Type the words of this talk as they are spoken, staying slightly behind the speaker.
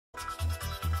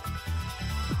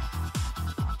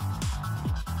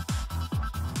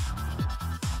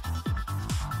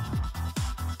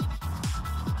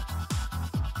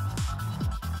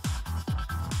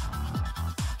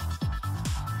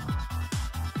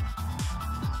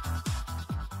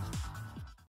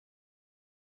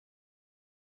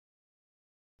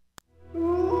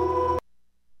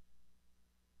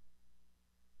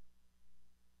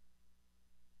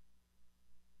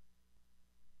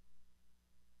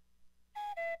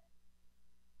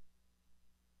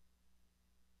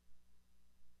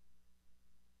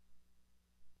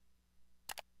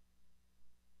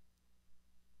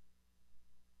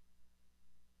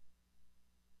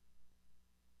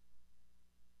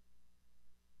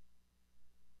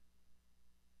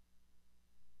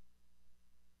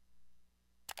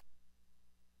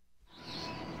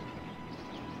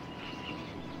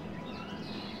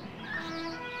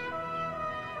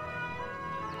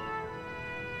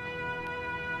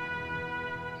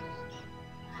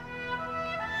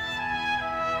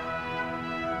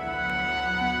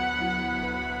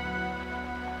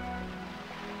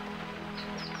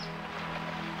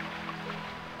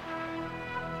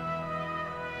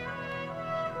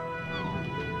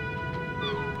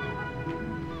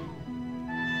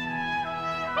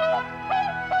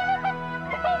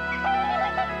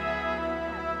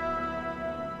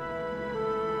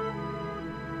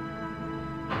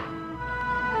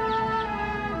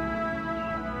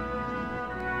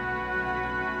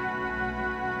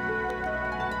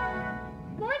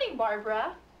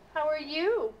Barbara. How are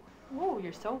you? Oh,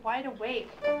 you're so wide awake.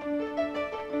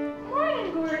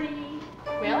 Morning, Gordy.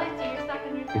 Well, I see you're stuck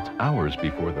in your phone. It's hours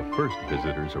before the first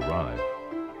visitors arrive.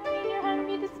 You're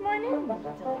hungry this morning?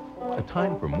 A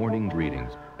time for morning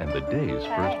greetings and the day's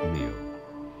first meal.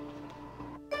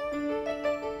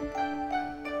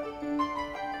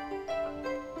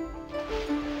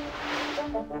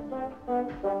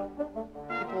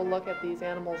 People look at these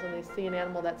animals and they see an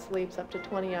animal that sleeps up to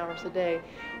 20 hours a day,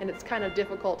 and it's kind of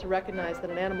difficult to recognize that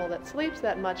an animal that sleeps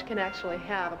that much can actually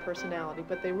have a personality,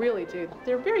 but they really do.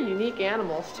 They're very unique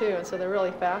animals too, and so they're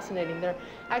really fascinating. They're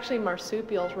actually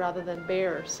marsupials rather than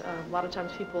bears. A lot of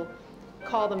times people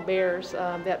call them bears.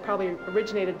 That probably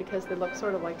originated because they look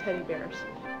sort of like teddy bears.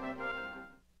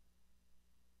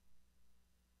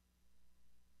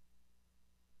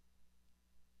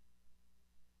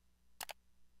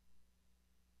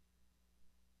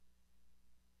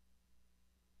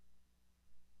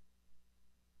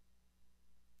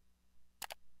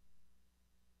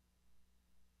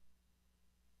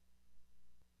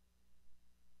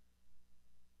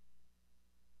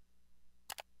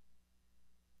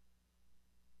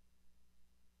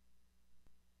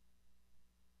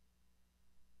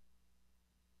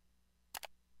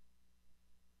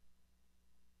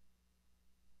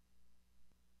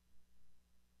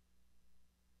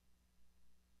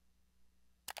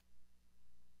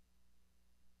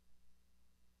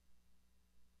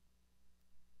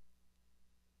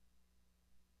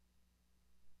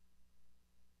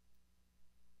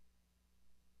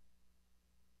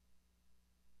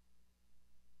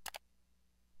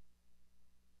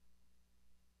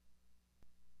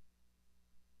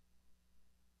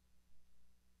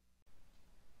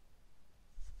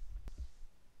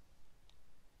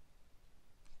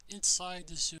 Inside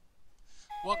the zoo.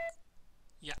 What?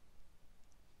 Yeah.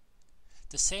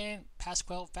 The San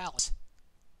Pasqual Valley.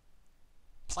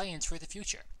 Plans for the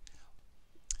future.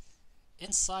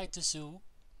 Inside the zoo.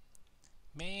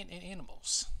 Man and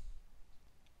animals.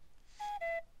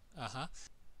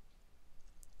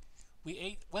 We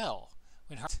ate well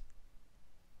when we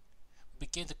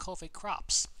began to cultivate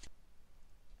crops.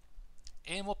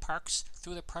 Animal parks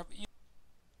through the private use.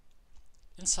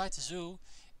 Inside the zoo.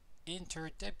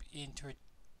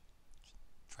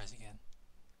 Tries again.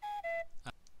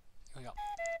 Here we go.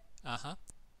 Alright,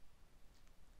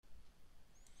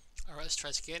 let's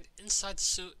try this again. Inside the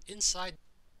zoo,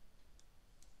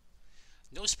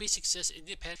 no space exists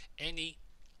independent of any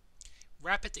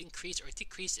rapid increase or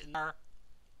decrease in our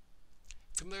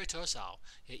familiar to us all.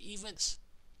 Yet even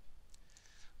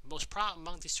most prominent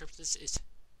among these services is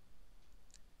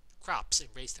crops and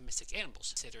raised domestic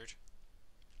animals considered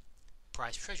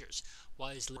prized treasures, while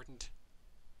it is important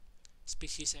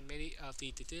species and many of the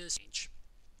change.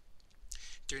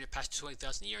 During the past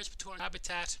 20,000 years, between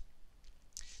habitat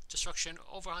destruction,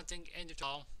 overhunting, and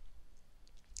all,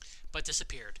 but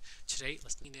disappeared. Today,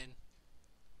 let's lean in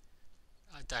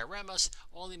dioramas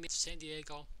only made San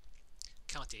Diego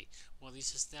County. One of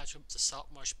these is natural the salt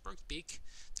marsh Birkbeak,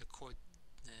 the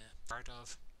part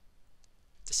of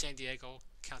the San Diego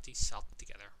County South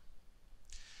together.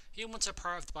 Humans are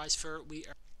part of the biosphere. We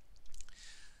are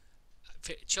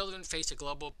children face a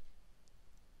global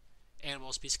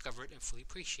animals be discovered and fully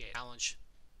appreciate. Challenge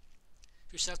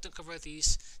yourself to uncover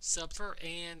these subver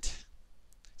and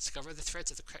discover the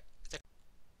threats of the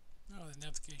oh, the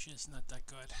navigation is not that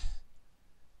good.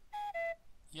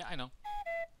 Yeah, I know.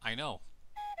 I know.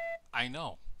 I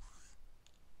know.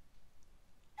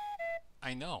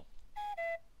 I know.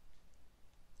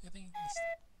 I think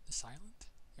the silent?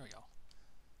 Here we go.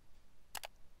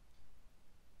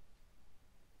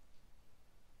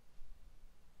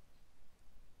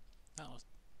 That was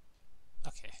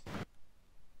okay.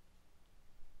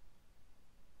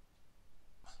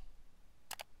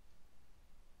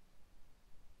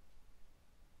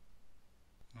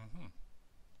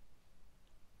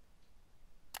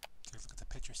 Take a look at the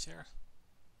pictures here.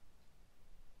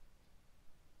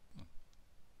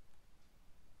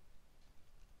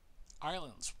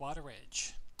 Islands, water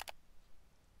edge.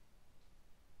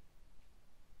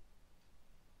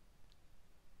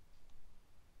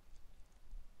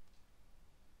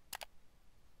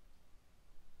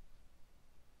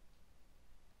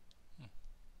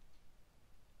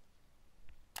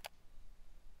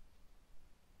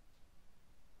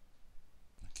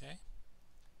 Okay.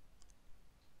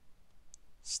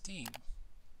 Steam.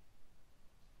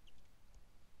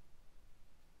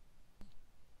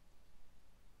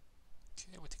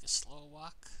 Okay, we'll take a slow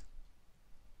walk.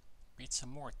 Read some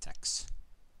more text.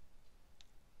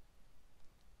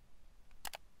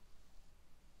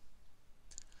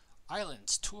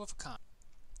 Islands, two of a kind.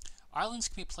 Islands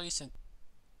can be placed in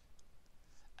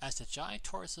as the giant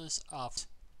tortoises of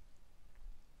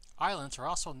islands are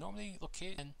also normally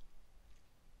located in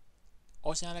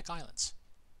oceanic islands.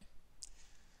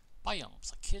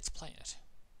 Biomes, like Kids Planet.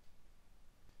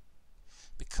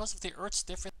 Because of the Earth's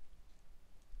different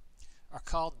are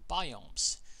called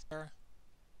biomes.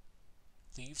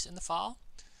 Leaves in the fall,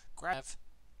 have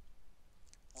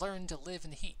learned to live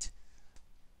in the heat.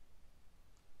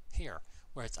 Here,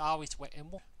 where it's always wet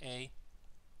and warm, a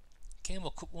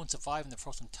camel won't survive in the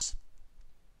frozen temps,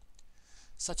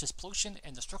 such as pollution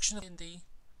and destruction in the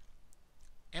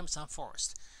Amazon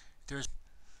forest. There's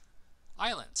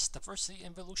islands, diversity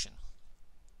and evolution.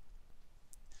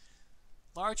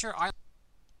 Larger islands,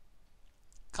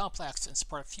 complex and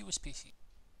support fewer species.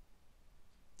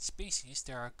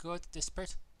 There are good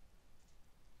disparate,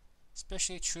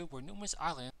 especially true where numerous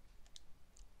islands.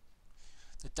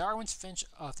 The Darwin's finch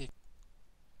of the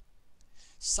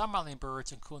some island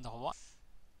birds, including the Hawaii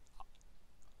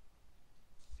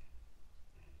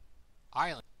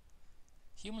Island,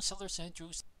 human settlers and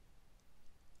Jews,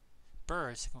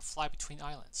 birds that can fly between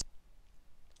islands.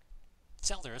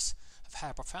 Settlers have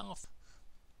had profound.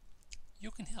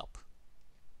 You can help.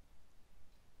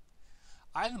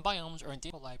 Island biomes are in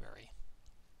the library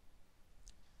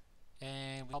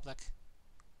and public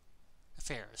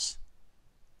affairs.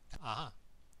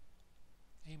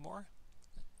 Any more?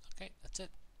 Okay, that's it.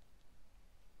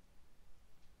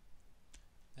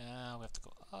 Now we have to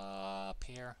go up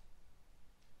here.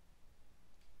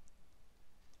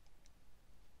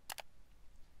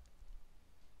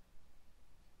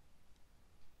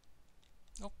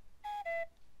 Nope.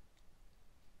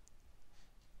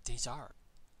 These are.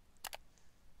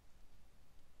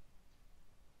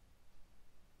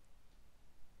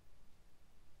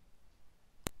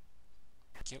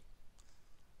 Cute.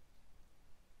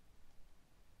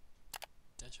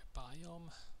 Desert biome.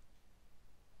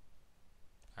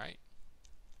 Alright.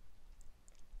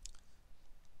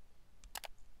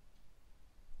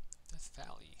 Death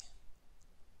Valley.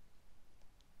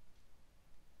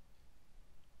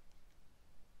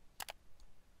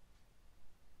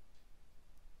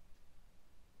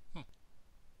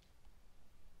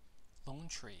 Lone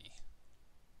Tree.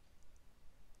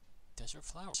 Desert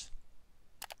flowers.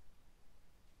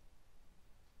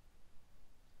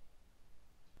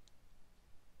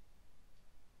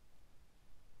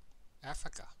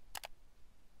 Africa.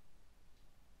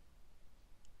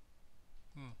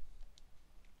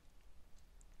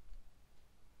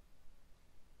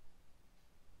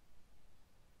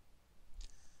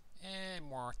 And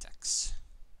more text.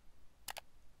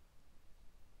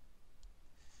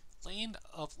 Land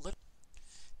of little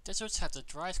deserts have the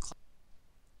driest climate.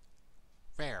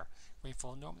 Rare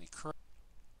rainfall normally occurs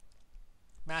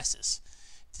masses.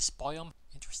 This biome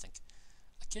interesting.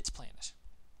 A kid's planet.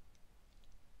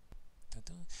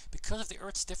 Because of the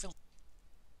Earth's different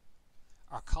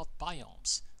are called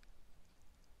biomes.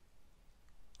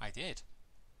 I did.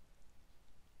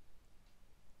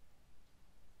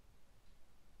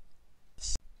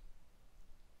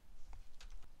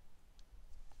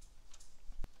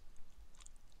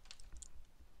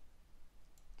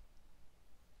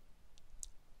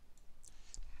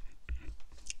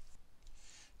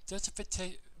 Desert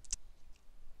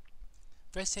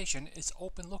vegetation is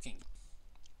open looking.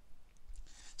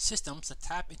 Systems that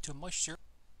tap into moisture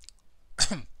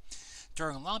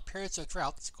during long periods of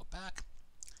drought. Let's go back.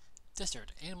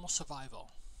 Desert animal survival.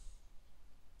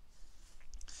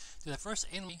 The diverse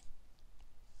animal,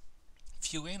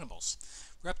 few animals,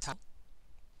 reptile,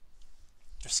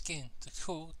 their skin, the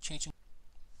cool changing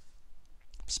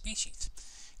species,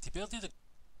 the ability to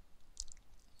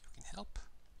you can help.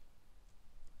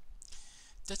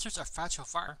 Deserts are fragile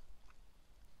fire,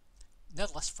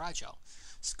 not less fragile.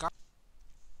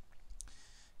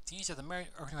 These are the Marine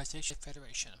Organization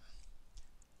Federation.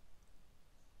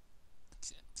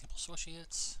 Example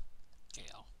Associates,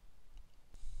 Gale.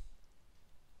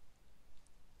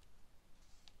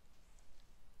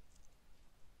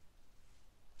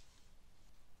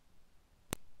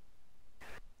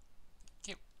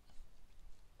 Cute.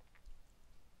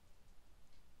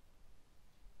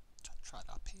 Try it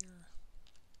up here.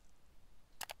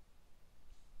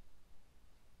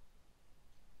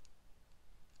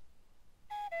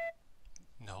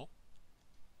 No.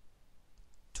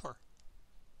 Tour.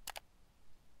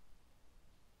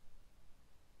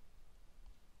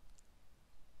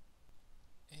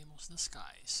 Animals in the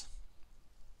skies.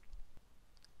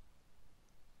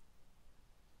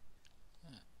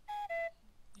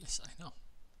 Yes, I know.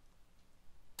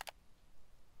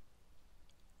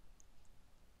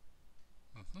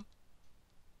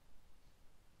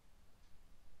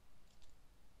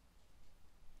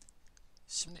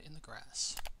 soon in the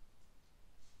grass.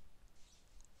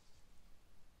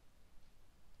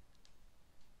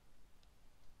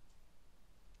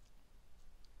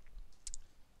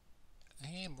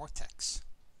 And more text.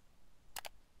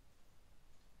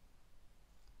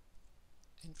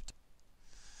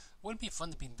 Wouldn't it be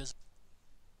fun to be invisible?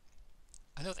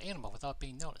 Another animal without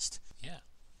being noticed. Yeah.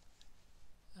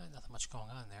 Nothing much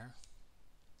going on there.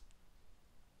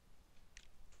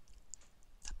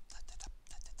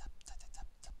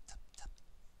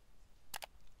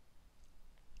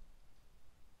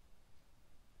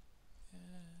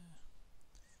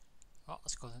 Well,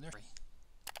 let's go to the nursery.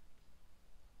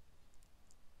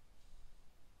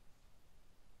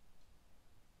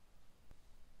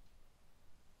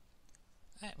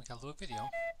 Alright, we got a little video.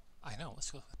 I know,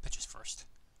 let's go with the pictures first.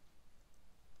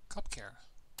 Cup care.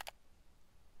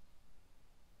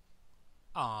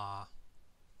 Ah.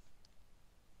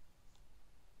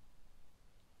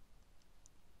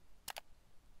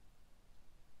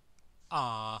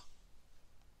 Ah.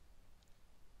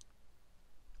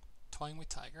 Toying with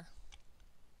tiger.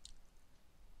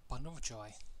 Bundle of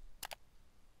joy.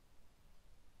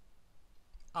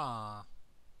 Ah.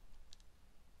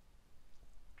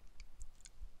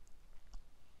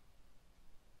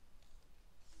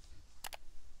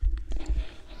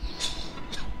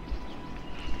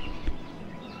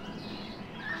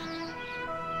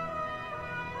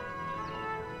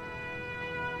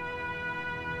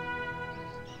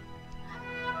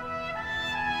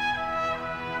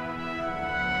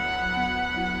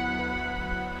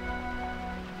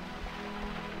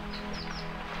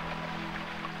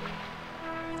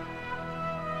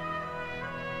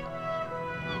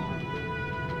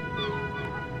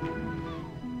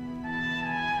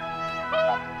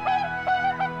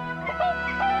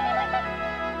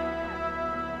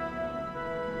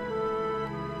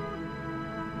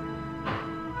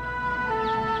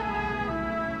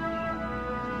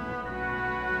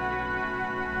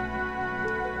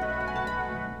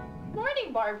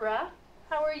 Barbara,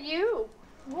 how are you?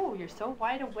 Oh, you're so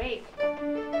wide awake.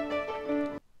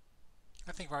 I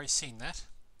think I've already seen that.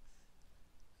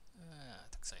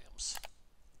 Text items.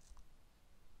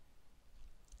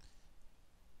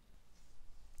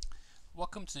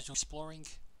 Welcome to exploring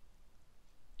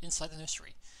inside the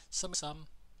nursery. Some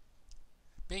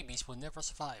babies will never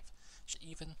survive,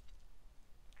 even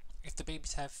if the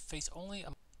babies have faced only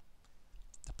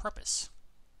the purpose.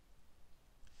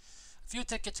 A few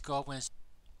decades ago, when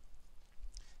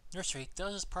nursery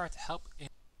does its part to help in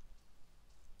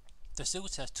the zoo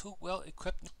has two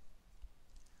well-equipped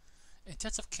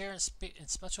intensive care and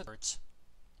special birds.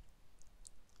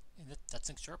 And that's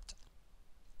excerpt.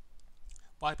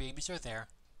 Why babies are there.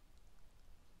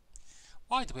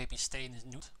 Why do babies stay in the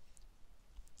nude?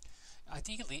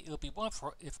 Ideally, it would be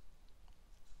wonderful if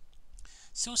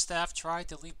zoo staff tried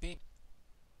to leave baby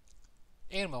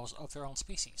animals of their own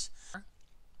species.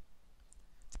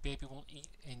 The baby won't eat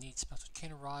and needs special care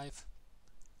to arrive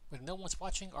when no one's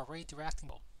watching or ready to react.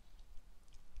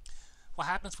 What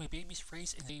happens when babies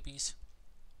raised in babies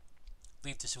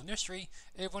leave the zoo nursery?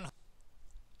 Everyone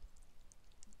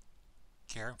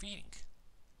care and feeding.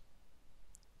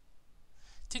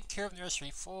 Taking care of the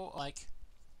nursery full like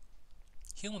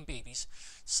human babies.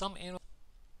 Some animals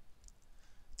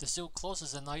the zoo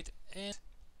closes at night and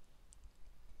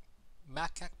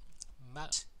Mac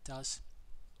does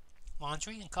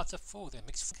laundry and cuts up food and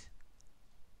makes food.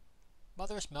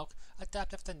 Mother's milk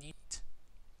adaptive to need.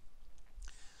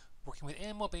 Working with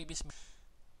animal babies.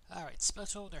 Alright,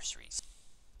 special nurseries.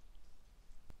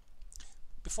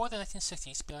 Before the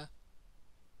 1960s,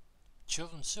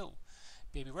 children's zoo,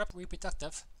 baby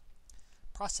reproductive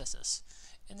processes.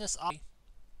 In this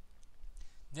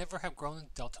never have grown in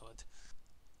adulthood.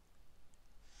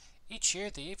 Each year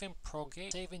they even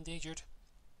progate save endangered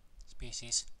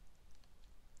species.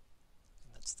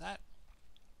 And that's that.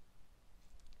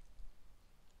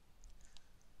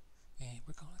 And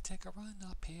we're gonna take a run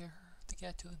up here to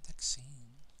get to the next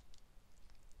scene.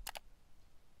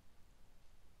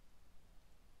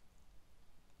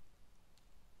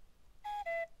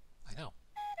 I know.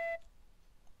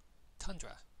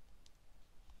 Tundra.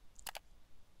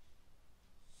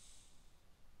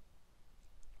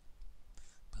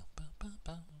 Bum, bum, bum,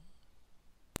 bum.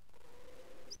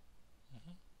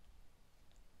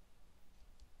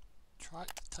 Try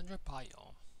the tundra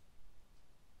biome.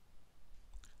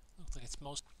 Looks like it's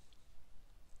most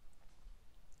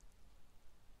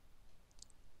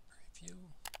review.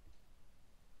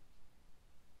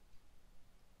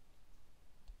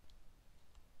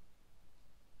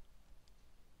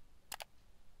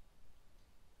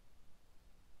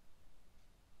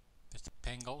 There's the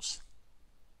Bengals.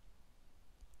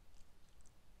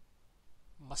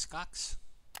 muskox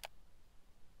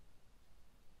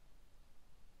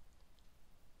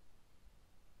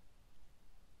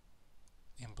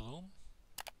in bloom.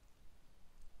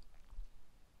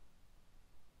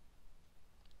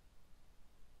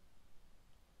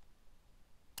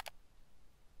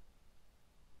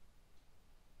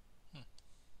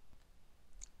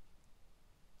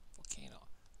 Volcano.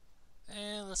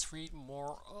 And let's read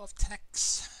more of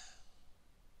text.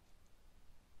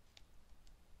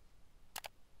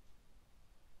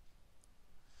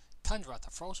 Tundra,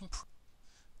 the frozen.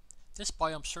 This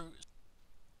biome serves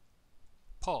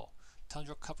pole.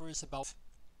 Tundra covers about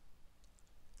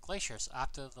glaciers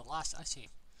after the last ice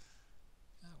age.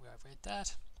 We have read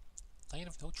that. Land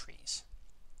of no trees.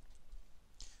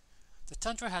 The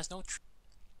tundra has no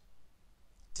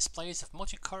displays of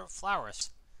multicolored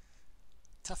flowers.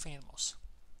 Tough animals.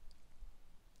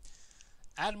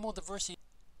 Animal diversity.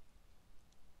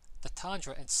 The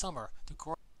tundra in summer.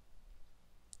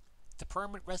 The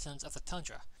permanent residents of the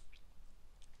tundra.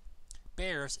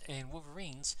 Bears and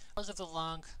wolverines. Because of the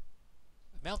long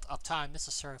amount of time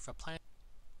necessary for planting,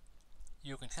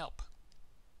 you can help.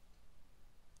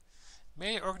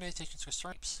 Many organizations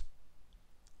concerned.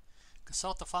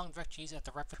 Consult the following directories at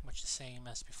the reference, much the same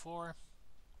as before.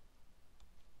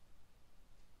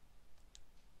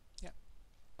 Yep.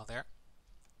 Well, there.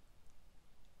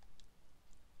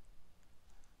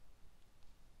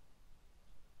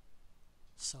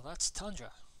 So that's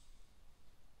tundra.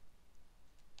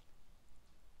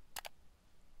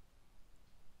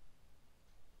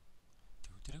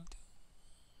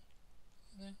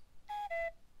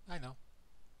 I know.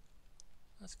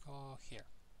 Let's go here.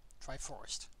 Try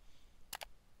forest.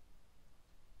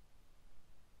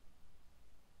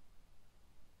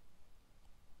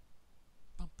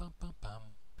 Bum bum bum bum.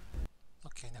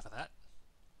 Okay, enough of that.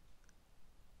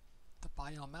 The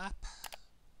biome map.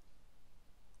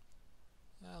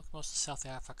 Most of South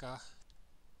Africa.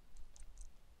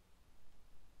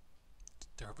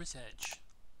 Durban's Edge.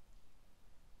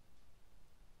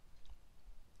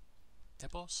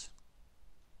 Dipples.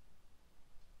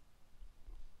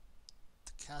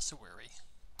 The cassowary.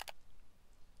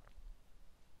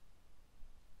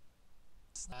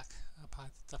 Snack.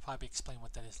 I'll probably explain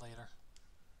what that is later.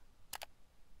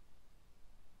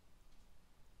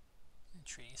 And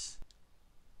trees.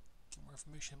 Get more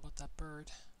information about that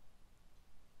bird.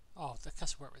 Oh, the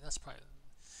cassowary. That's probably.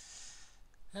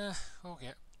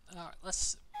 Okay. Alright,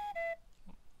 let's.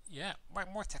 Yeah,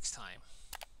 more text time.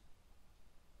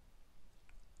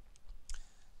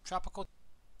 Tropical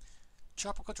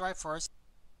dry forest.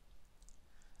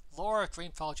 Lower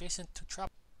rainfall adjacent to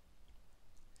tropical.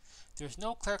 There's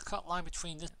no clear-cut line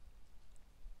between this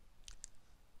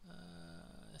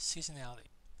seasonality.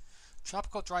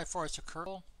 Tropical dry forests occur.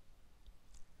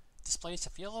 Displays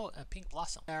of yellow and pink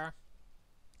blossom. There are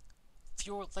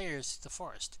fewer layers to the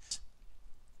forest.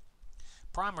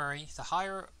 Primary, the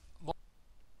higher.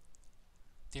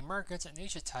 The Americans and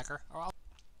Asia tiger are all.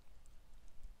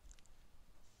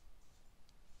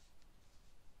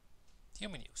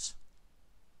 Human use.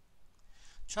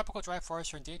 Tropical dry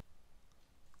forests are indeed,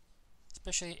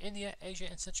 especially in India, Asia,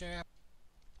 and Central America.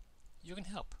 You can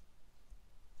help.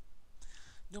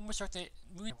 Numerous are the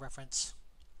movie reference.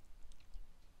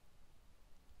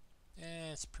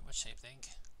 It's pretty much the same thing.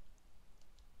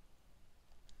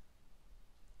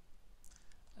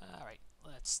 Alright,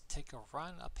 let's take a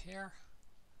run up here.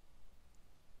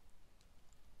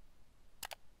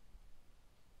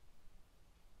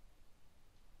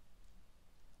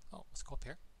 Oh, let's go up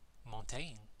here.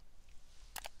 Montaigne.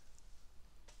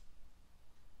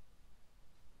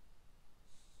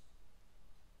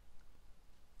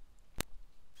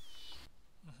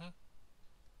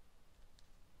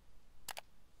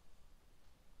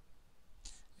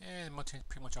 And Montaigne's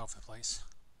pretty much all over the place.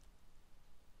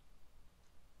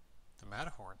 The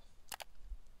Matterhorn.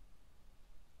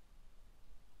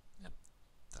 Yep,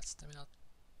 that's the Mount.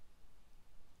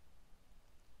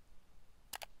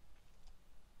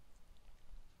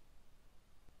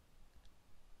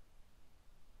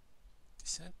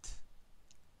 Descent.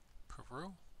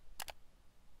 Peru.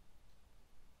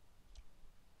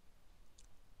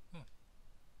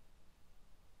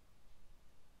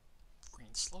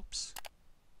 Green slopes.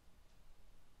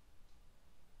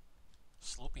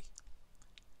 Slopey.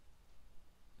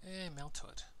 And Mount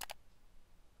Hood.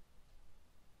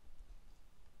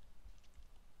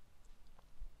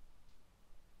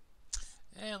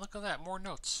 And look at that, more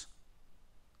notes.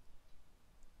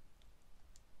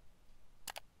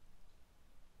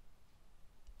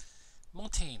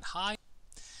 Montaigne, high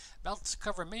mountains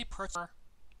cover many parts are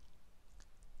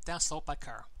downslope by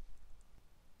car.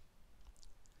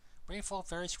 Rainfall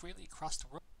varies greatly across the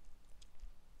world.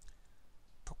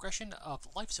 Progression of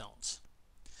life zones.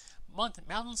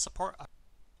 Mountain support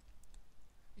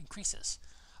increases.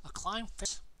 A climb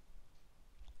favors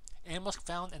animals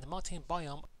found in the mountain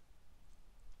biome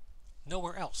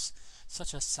nowhere else,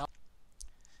 such as south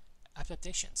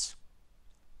adaptations.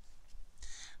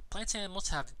 Plants and animals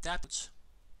have adapted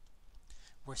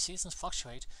where seasons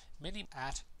fluctuate, many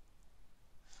at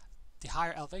the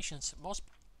higher elevations. Most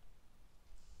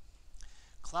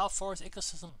cloud forest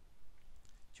ecosystem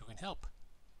you can help.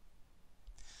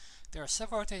 There are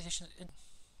several organizations in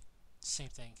same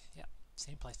thing. Yeah,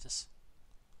 same places.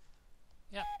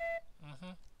 Yeah.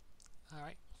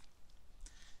 Alright.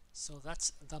 So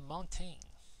that's the mountain.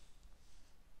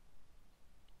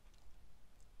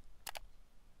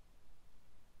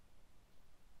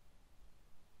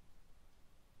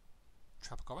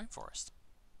 Tropical rainforest.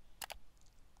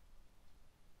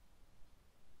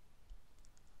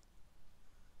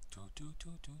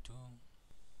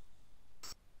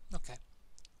 Okay.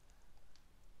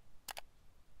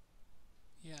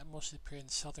 Yeah, mostly appear in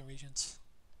the southern regions.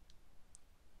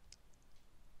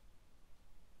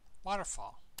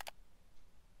 Waterfall.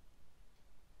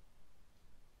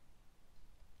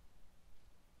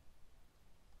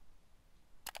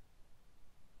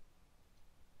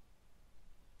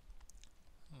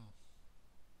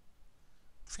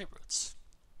 Tree roots.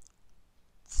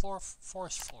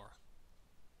 Forest floor.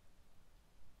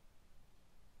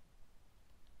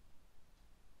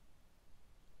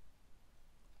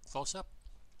 Close up.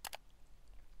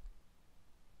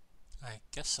 I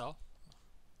guess so.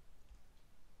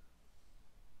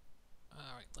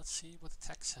 Alright, let's see what the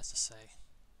text has to say.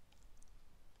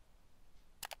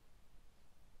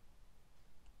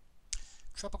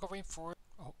 Tropical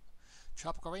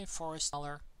rainforest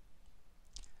smaller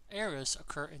areas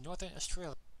occur in northern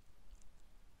Australia,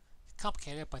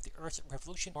 complicated by the Earth's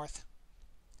revolution north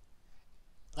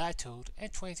latitude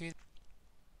and 23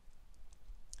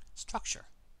 structure.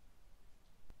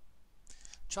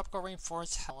 Tropical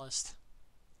rainforests have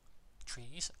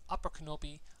trees, upper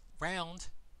canopy, round,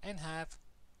 and have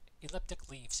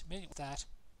elliptic leaves, many that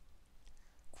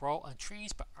grow on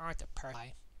trees but aren't apparent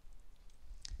by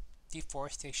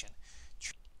deforestation.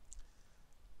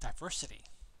 Diversity.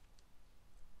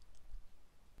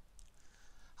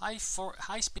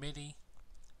 High-speed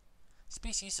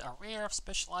species are rare,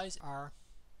 specialized are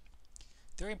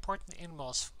very important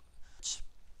animals.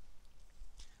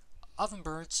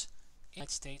 Ovenbirds in the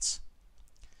United States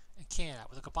and Canada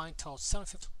with a combined total of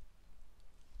 750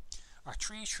 are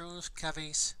trees, shrews,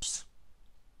 cavies.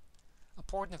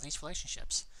 Important of these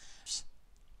relationships.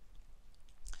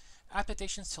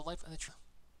 Adaptations to life in the tree.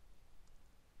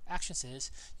 Actions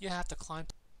is you have to climb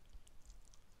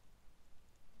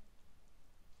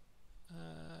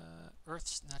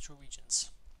Earth's natural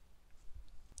regions.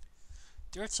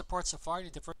 The Earth supports a variety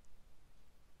of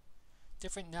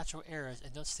different natural areas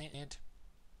and and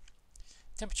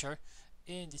temperature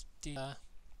in the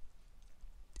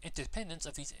interdependence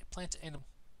of these plants and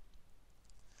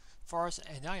forests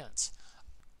and islands.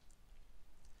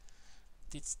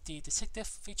 The distinctive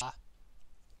feature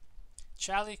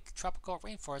Chile tropical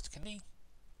rainforest can be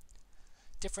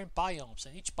different biomes,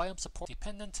 and each biome supports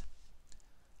dependent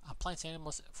on plants and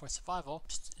animals for survival.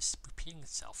 Is repeating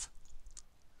itself.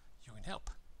 You can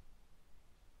help.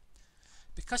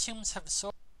 Because humans have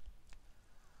so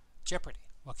jeopardy,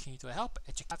 what can you do to help?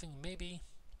 Having maybe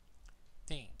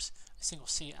themes. A single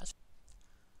C as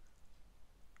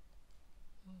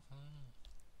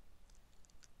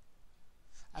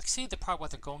I can see the part where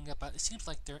they're going at, but it seems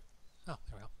like they're oh,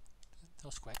 there we go. That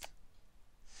was quick.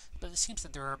 But it seems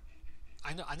that they're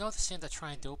I know the same they're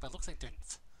trying to do, but it looks like they're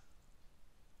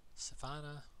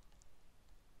Savannah.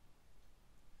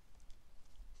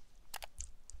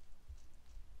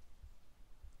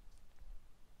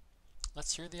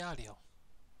 Let's hear the audio.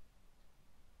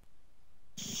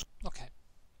 Okay.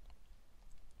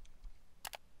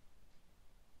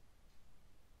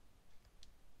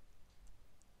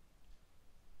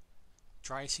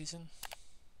 Dry season.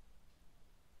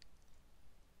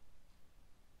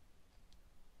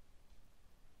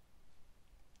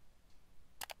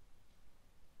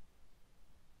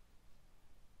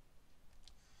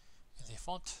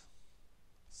 Elephant.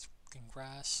 Skin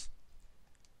grass.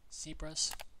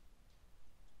 Zebras.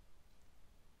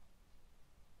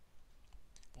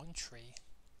 One tree.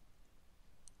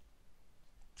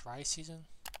 Dry season.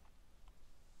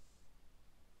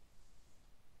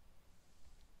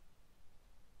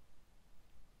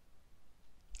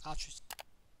 Ouch.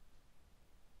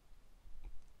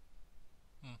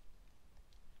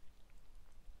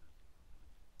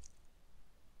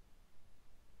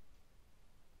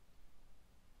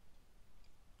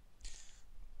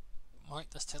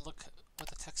 let's take a look at what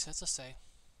the text has to say.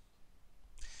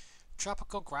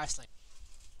 Tropical grassland.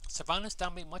 Savannas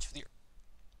dominate much of the earth.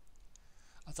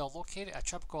 Although located at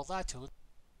tropical latitude,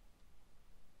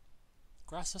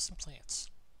 grasses and plants.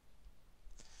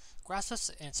 Grasses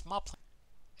and small plants,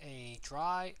 a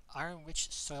dry,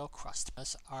 iron-rich soil crust,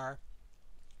 are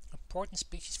important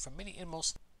species for many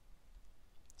animals.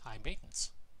 High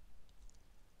maintenance.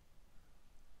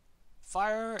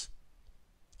 Fire.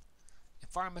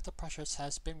 Environmental pressures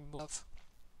has been removed of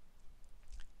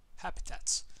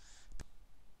habitats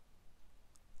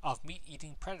of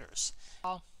meat-eating predators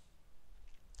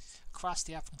across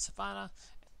the African savanna.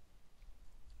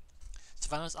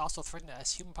 Savanna is also threatened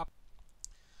as human population.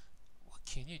 What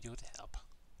can you do to help?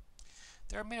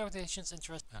 There are many organizations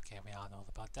interested. Okay, we all know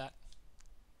about that.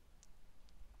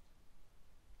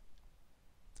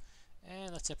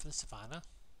 And that's it for the savanna.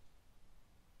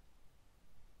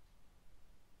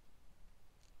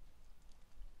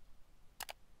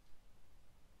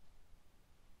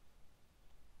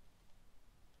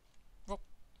 Oh,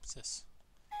 what's this?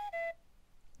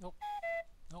 Nope.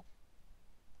 Nope.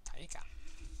 Taiga.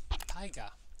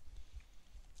 Taiga.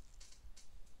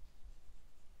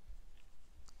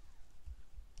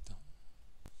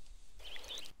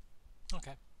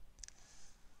 Okay.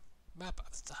 Map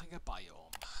of the Taiga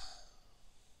biome.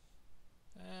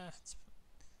 It's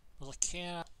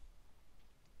Canada,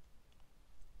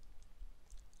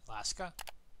 Alaska.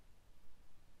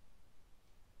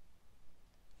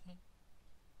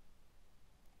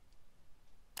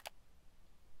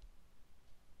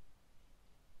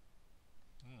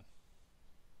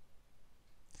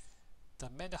 The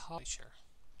Mendenhall Glacier.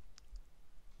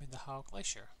 Mendenhall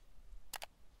Glacier.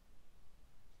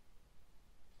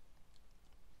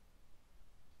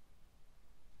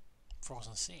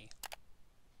 Frozen Sea.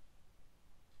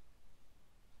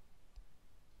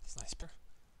 It's nice beer.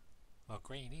 Well,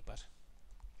 grainy, but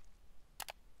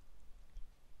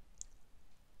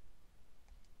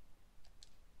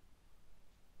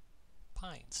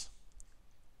pines.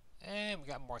 And we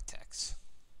got more text.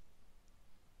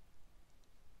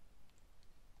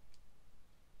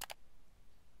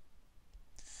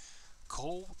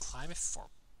 Cold climate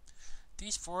forest.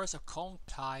 These forests are cold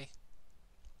high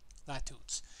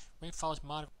latitudes. Rainfall is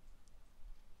moderate.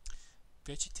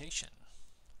 Vegetation.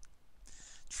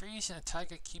 Trees in the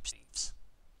taiga keeps leaves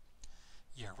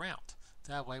year round.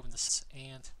 That way, when the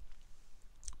and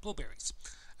blueberries,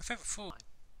 a favorite food.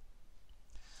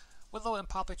 Willow and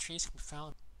poplar trees can be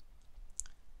found.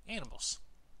 Animals.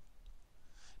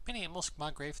 Many animals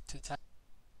migrate to the taiga.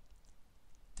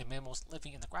 The mammals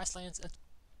living in the grasslands.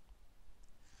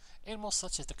 Animals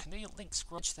such as the Canadian lynx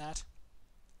roach that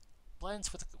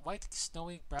blends with the white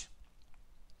snowy brush.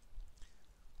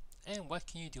 And what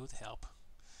can you do to help?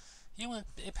 Human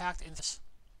impact in this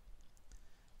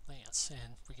lands,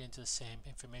 and we get into the same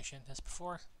information as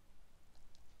before.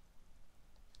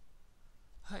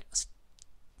 Alright,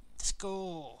 let's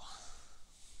go.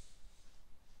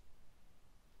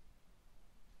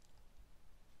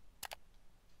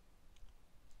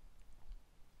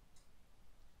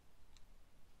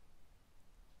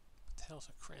 What the hell's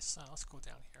a Chris? Let's go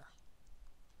down here.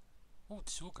 Oh,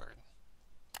 zoo garden.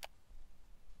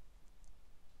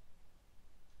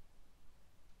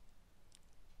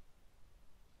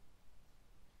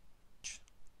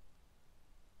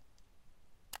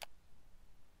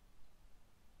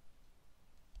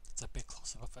 It's a big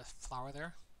close-up of a flower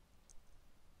there.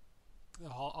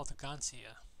 All the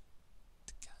Gansia.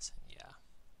 Yeah.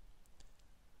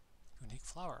 Unique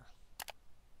flower.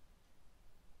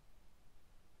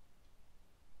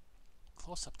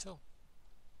 Close up too.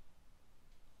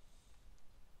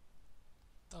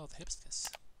 Oh, the hibiscus.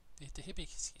 The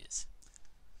hibiscus.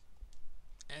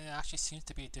 And it actually seems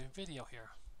to be a different video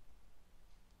here.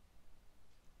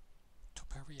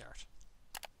 Topiary art.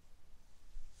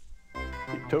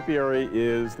 Topiary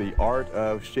is the art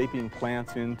of shaping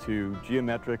plants into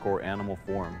geometric or animal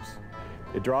forms.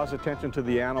 It draws attention to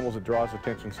the animals, it draws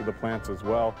attention to the plants as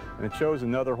well, and it shows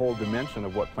another whole dimension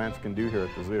of what plants can do here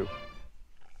at the zoo.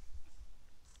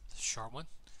 The short one.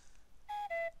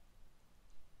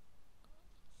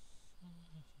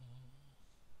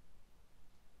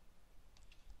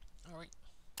 Alright.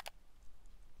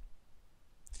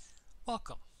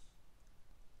 Welcome.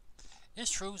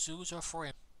 It's true, zoos are for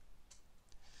animals.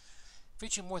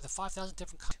 Featuring more than 5,000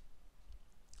 different kinds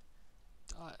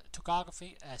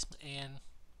topography and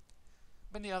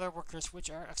many other workers which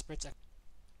are experts at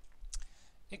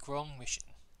a growing mission.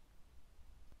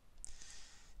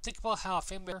 Think about how a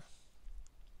familiar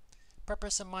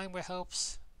purpose in mind where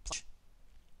helps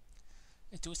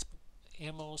induce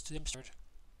animals to demonstrate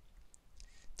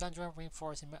tundra,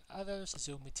 rainforest, and others.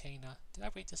 Zoometana. Did I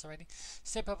read this already?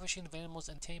 State publishing of animals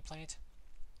and tame plant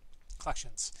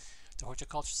collections. The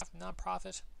horticulture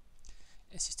non-profit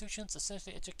institutions,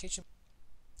 essentially education.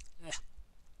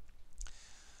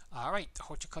 Alright, the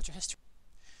horticulture history.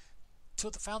 To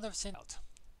the founder of Sindel.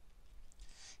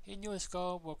 He knew his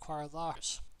goal would require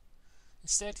lawyers.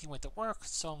 Instead, he went to work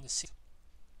sowing the seed.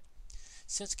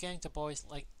 Since getting the boys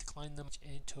like declined them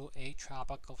into a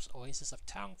tropical oasis of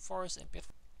town, forest, and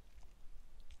beautiful.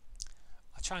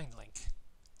 A chain link.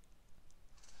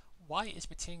 Why is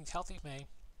maintaining healthy may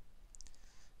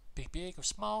be big or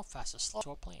small, fast or slow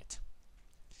to a plant?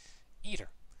 Eater.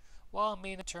 Well, it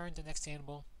may in turn the next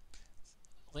animal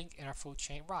link in our food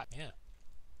chain rot. Yeah.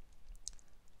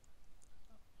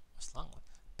 What's the long one?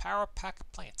 Power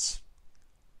pack plants.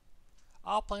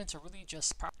 All plants are really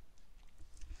just power.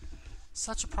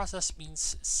 Such a process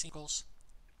means singles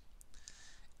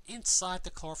inside the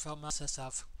chlorophyll process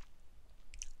of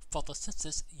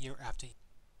photosynthesis year after year.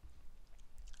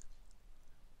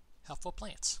 Helpful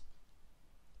plants.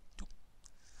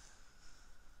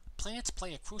 Plants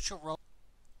play a crucial role.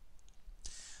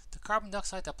 The carbon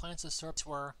dioxide that plants absorb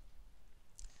were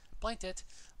blanked,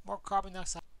 more carbon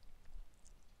dioxide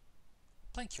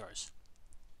plant cures.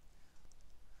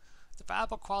 The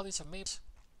valuable qualities of maples,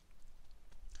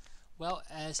 well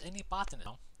as any botanist,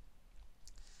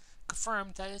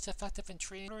 confirmed that it's effective in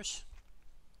treating odors.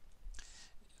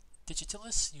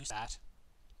 Digitalis use that.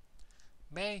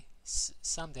 May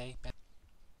someday.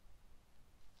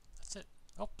 That's it.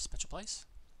 Oh, special place.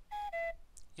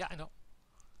 Yeah, I know.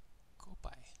 Go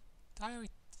by. I already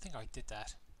think I did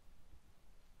that.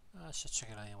 I should check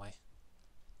it out anyway.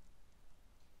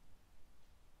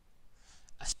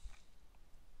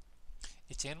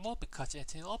 It's animal because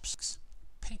it helps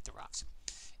paint the rocks.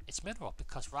 It's mineral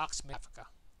because rocks make Africa.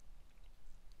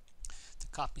 The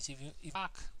copies of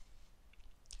rock.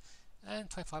 And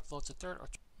 25 loads of dirt or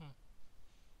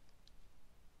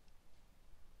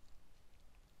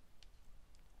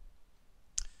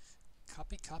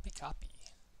Copy, copy, copy.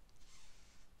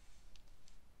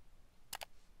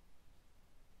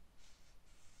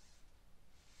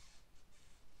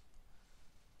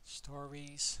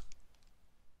 Stories.